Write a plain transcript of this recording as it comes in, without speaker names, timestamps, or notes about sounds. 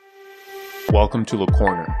Welcome to The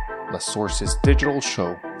Corner, La Source's digital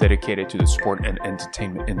show dedicated to the sport and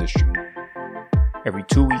entertainment industry. Every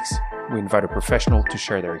 2 weeks, we invite a professional to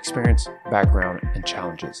share their experience, background, and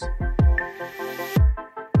challenges.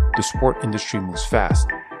 The sport industry moves fast,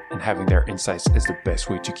 and having their insights is the best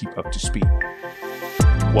way to keep up to speed.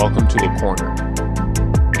 Welcome to The Corner.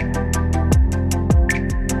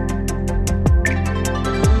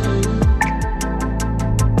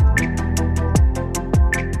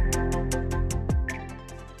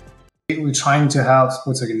 We're trying to help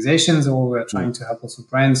sports organizations, or we're trying to help also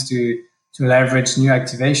brands to leverage new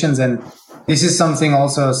activations. And this is something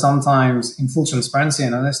also sometimes, in full transparency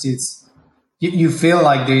and honesty, it's you feel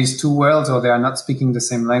like there is two worlds, or they are not speaking the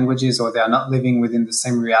same languages, or they are not living within the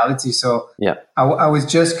same reality. So I was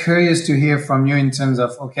just curious to hear from you in terms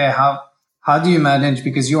of, okay, how do you manage,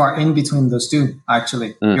 because you are in between those two,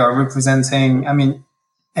 actually. You are representing,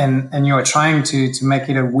 and you are trying to make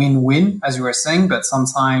it a win-win, as you were saying, but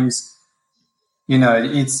sometimes,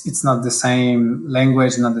 it's not the same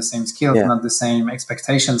language, not the same skills, not the same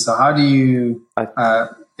expectations. So how do you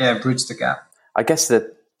bridge the gap? I guess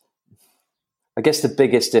the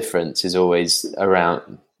biggest difference is always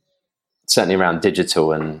certainly around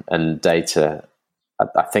digital and data.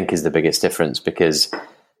 I think is the biggest difference, because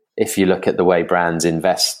if you look at the way brands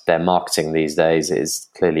invest their marketing these days, it is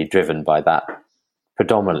clearly driven by that,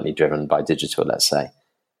 predominantly driven by digital, let's say.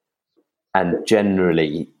 And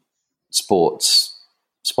generally, sports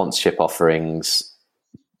sponsorship offerings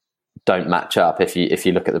don't match up. If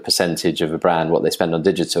you look at the percentage of a brand, what they spend on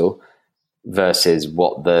digital versus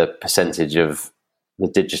what the percentage of the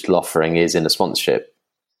digital offering is in a sponsorship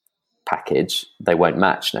package, they won't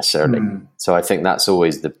match necessarily. So I think that's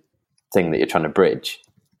always the thing that you're trying to bridge.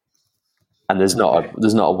 And there's not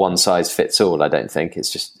a one size fits all. I don't think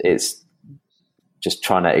it's just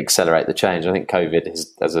trying to accelerate the change. I think COVID,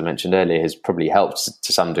 as I mentioned earlier, has probably helped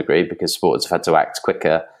to some degree, because sports have had to act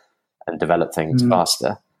quicker and develop things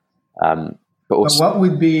faster. But what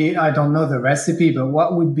would be, I don't know the recipe, but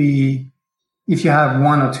what would be, if you have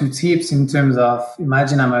one or two tips in terms of,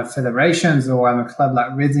 imagine I'm a federation or I'm a club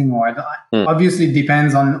like Reading, or obviously it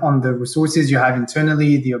depends on the resources you have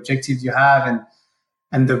internally, the objectives you have,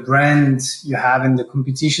 and the brand you have and the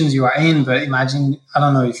competitions you are in. But imagine, I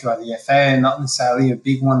don't know if you are the FA, not necessarily a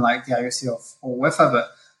big one like the IOC or UEFA,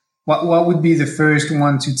 but what would be the first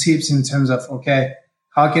 1-2 tips in terms of, okay,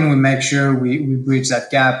 how can we make sure we bridge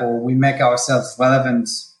that gap, or we make ourselves relevant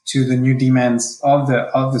to the new demands of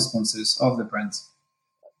the sponsors, of the brands?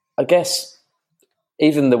 I guess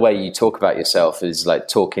even the way you talk about yourself is like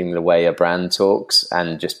talking the way a brand talks,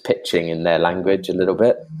 and just pitching in their language a little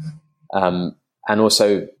bit. And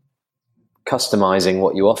also customizing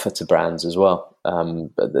what you offer to brands as well.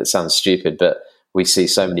 But that sounds stupid, but we see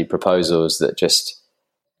so many proposals that just,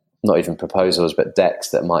 not even proposals, but decks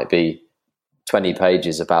that might be 20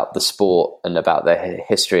 pages about the sport and about their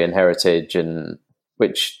history and heritage, and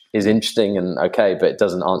which is interesting and okay, but it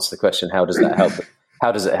doesn't answer the question, how does that help?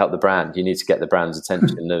 How does it help the brand? You need to get the brand's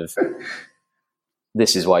attention of,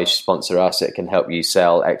 this is why you should sponsor us. It can help you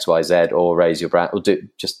sell X, Y, Z, or raise your brand, or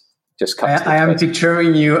just I am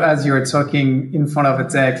picturing you as you're talking in front of a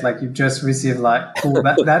deck, like you've just received, like, cool,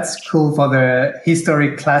 that's cool for the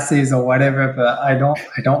historic classes or whatever, but I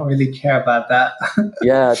don't really care about that.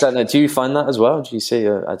 Yeah, I don't know. Do you find that as well? Do you see?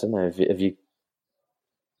 I don't know. Have you?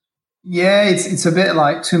 Yeah, it's a bit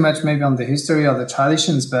like too much maybe on the history or the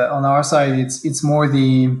traditions, but on our side, it's more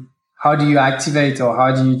the, how do you activate, or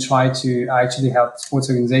how do you try to actually help sports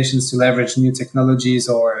organizations to leverage new technologies,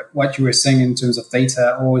 or what you were saying in terms of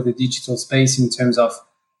data or the digital space, in terms of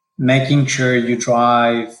making sure you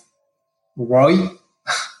drive ROI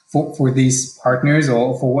for these partners,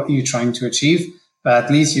 or for what you're trying to achieve. But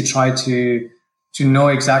at least you try to know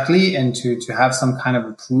exactly, and to have some kind of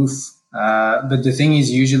a proof. But the thing is,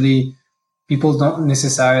 usually people don't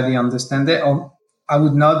necessarily understand it. Or I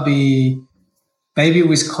would not be... Maybe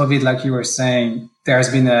with COVID, like you were saying, there has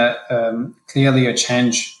been clearly a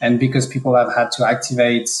change, and because people have had to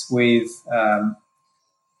activate with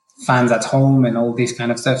fans at home and all this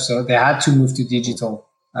kind of stuff, so they had to move to digital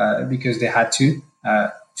because they had to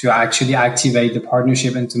actually activate the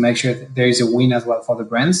partnership and to make sure that there is a win as well for the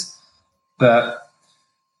brands. But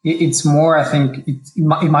it's more, I think, it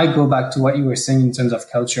might go back to what you were saying in terms of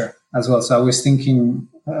culture as well. So I was thinking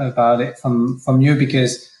about it from you,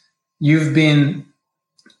 because you've been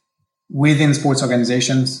within sports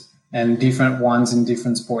organizations and different ones in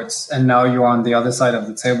different sports, and now you're on the other side of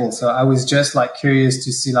the table. So I was just like curious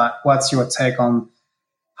to see, like, what's your take on,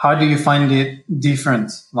 how do you find it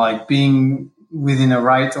different, like being within a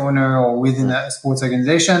right owner or within a sports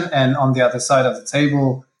organization, and on the other side of the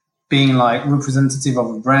table, being like representative of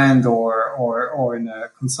a brand or in a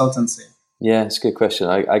consultancy? Yeah, it's a good question.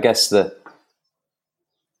 I guess the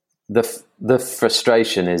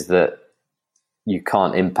frustration is that you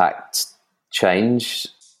can't impact change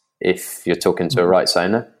if you're talking to a rights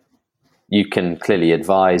owner. You can clearly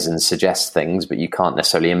advise and suggest things, but you can't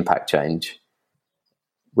necessarily impact change,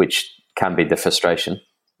 which can be the frustration.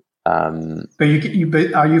 But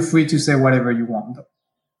are you free to say whatever you want?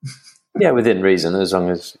 Yeah, within reason, as long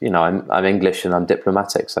as, I'm English and I'm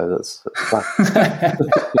diplomatic, so that's fine.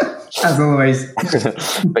 As always.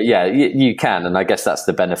 But yeah, you can, and I guess that's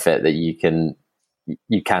the benefit, that you can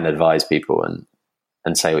advise people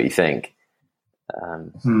and say what you think.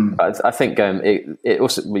 But I think it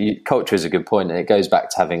also, culture is a good point, and it goes back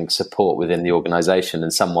to having support within the organisation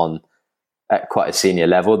and someone at quite a senior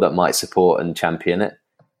level that might support and champion it,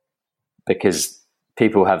 because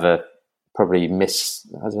people have a probably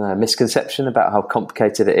misconception about how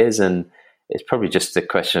complicated it is, and it's probably just a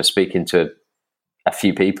question of speaking to a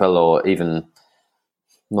few people, or even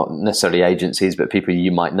not necessarily agencies, but people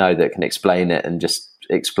you might know that can explain it and just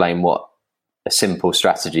explain what a simple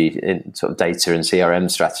strategy in sort of data and CRM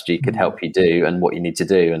strategy could help you do, and what you need to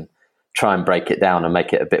do, and try and break it down and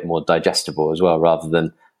make it a bit more digestible as well, rather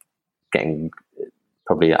than getting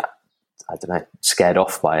probably, scared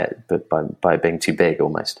off by it, but by it being too big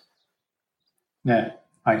almost. Yeah,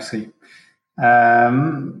 I see. I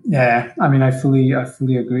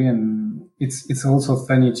fully agree, and it's also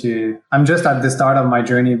funny I'm just at the start of my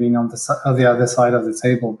journey, being on the other side of the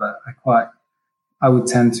table, but I would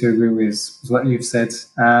tend to agree with what you've said.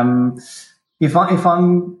 If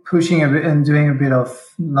I'm pushing a bit and doing a bit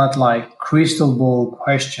of, not like crystal ball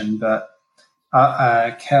question, but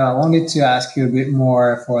Kel, I wanted to ask you a bit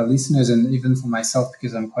more for our listeners and even for myself,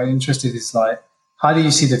 because I'm quite interested. It's like, how do you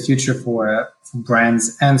see the future for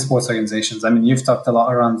brands and sports organizations? I mean, you've talked a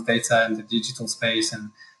lot around data and the digital space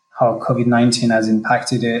and how COVID-19 has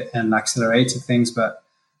impacted it and accelerated things. But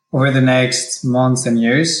over the next months and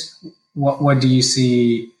years, what do you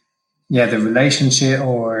see, the relationship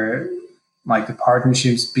or like the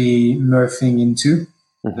partnerships be morphing into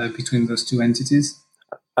between those two entities?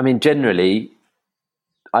 I mean, generally,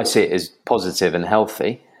 I see it as positive and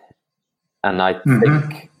healthy. And I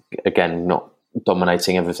think, again, not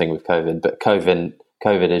dominating everything with COVID, but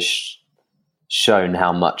COVID has shown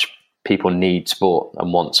how much people need sport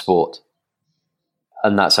and want sport.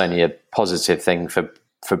 And that's only a positive thing for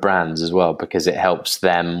brands as well, because it helps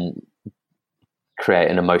them create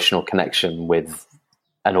an emotional connection with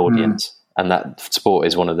an audience. And that sport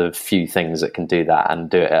is one of the few things that can do that, and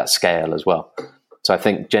do it at scale as well. So I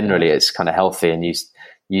think generally it's kind of healthy, and you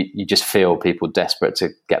just feel people desperate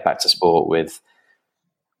to get back to sport with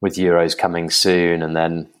Euros coming soon, and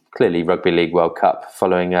then clearly Rugby League World Cup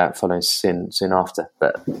following soon after.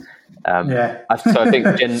 But so I think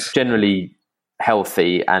generally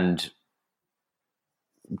healthy and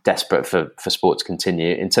desperate for sport to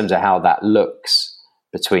continue. In terms of how that looks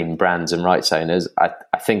between brands and rights owners, I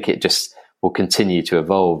think it just will continue to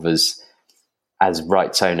evolve as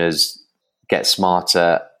rights owners get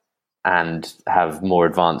smarter and have more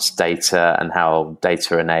advanced data, and how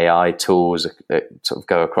data and AI tools sort of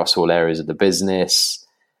go across all areas of the business.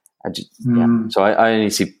 So I only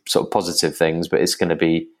see sort of positive things, but it's going to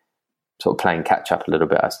be sort of playing catch up a little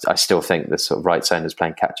bit. I still think the sort of rights owners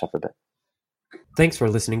playing catch up a bit. Thanks for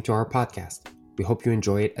listening to our podcast. We hope you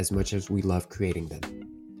enjoy it as much as we love creating them.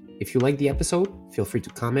 If you like the episode, feel free to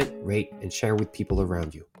comment, rate, and share with people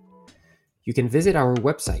around you. You can visit our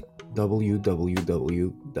website,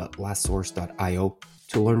 www.lastsource.io,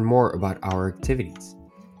 to learn more about our activities.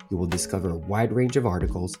 You will discover a wide range of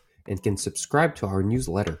articles and can subscribe to our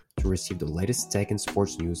newsletter to receive the latest tech and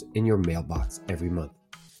sports news in your mailbox every month.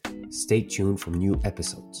 Stay tuned for new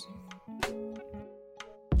episodes.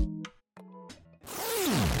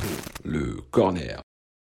 Le corner.